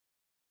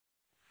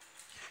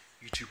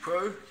U2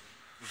 Pro,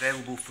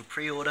 available for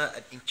pre-order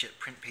at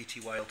INKJETPRINT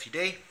Pty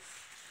Ltd.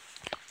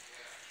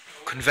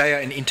 Conveyor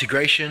and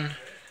integration,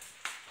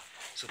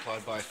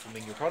 supplied by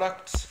Flamingo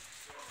Products.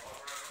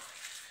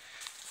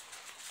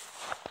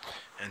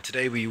 And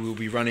today we will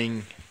be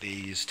running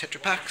these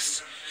Tetra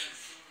Paks,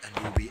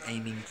 and we'll be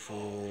aiming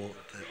for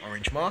the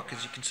orange mark,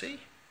 as you can see.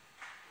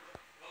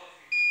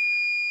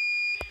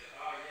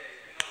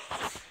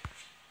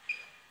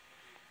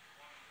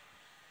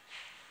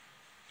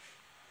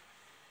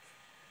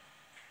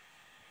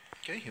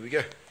 Okay, here we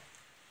go.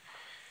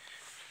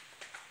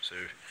 So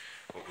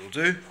what we'll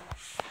do,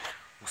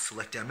 we'll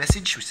select our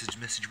message, which is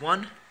message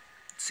 1,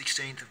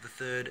 16th of the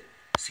 3rd,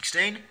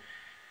 16,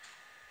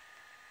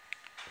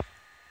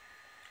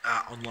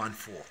 on line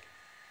 4.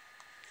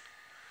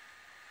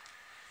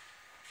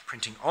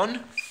 Printing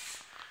on,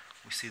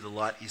 we see the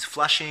light is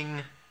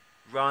flashing,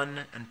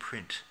 run and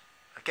print.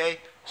 Okay,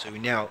 so we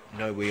now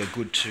know we are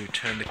good to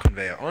turn the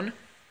conveyor on.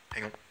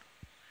 Hang on.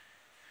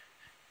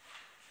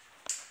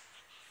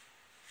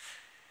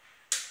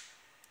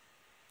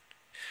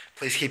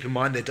 Please keep in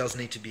mind there does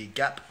need to be a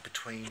gap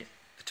between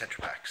the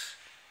Tetra Paks.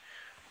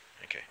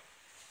 Okay.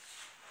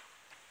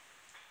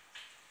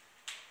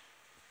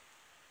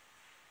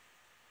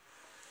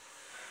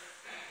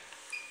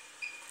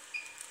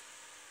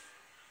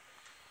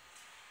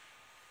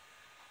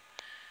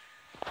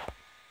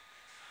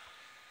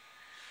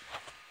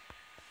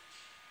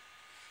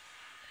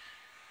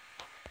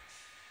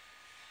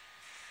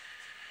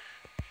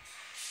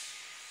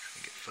 Try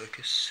to get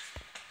focus.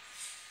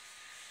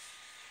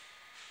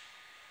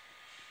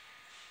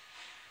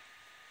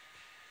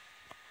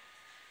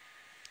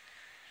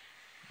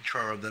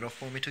 Try rub that off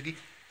for me, Tuggy.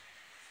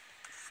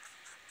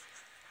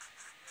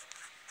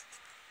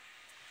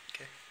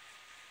 Okay.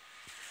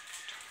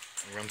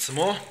 I'll run some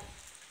more.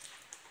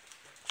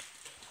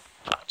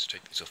 Let's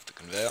take these off the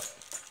conveyor.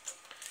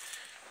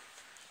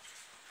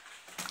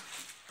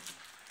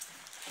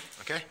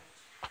 Okay.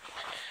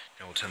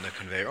 Now we'll turn the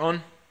conveyor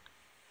on.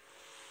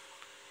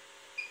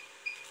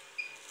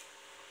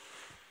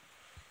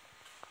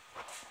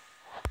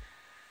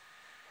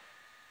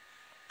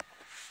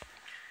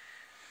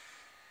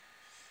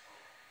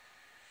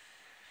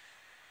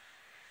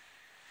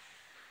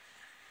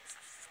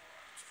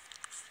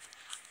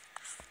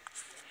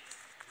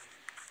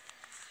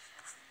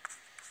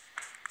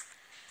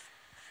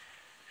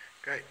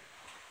 Great.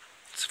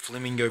 It's a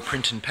Flamingo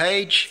print and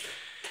page,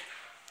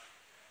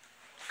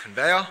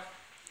 conveyor,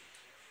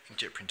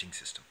 inkjet printing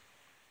system.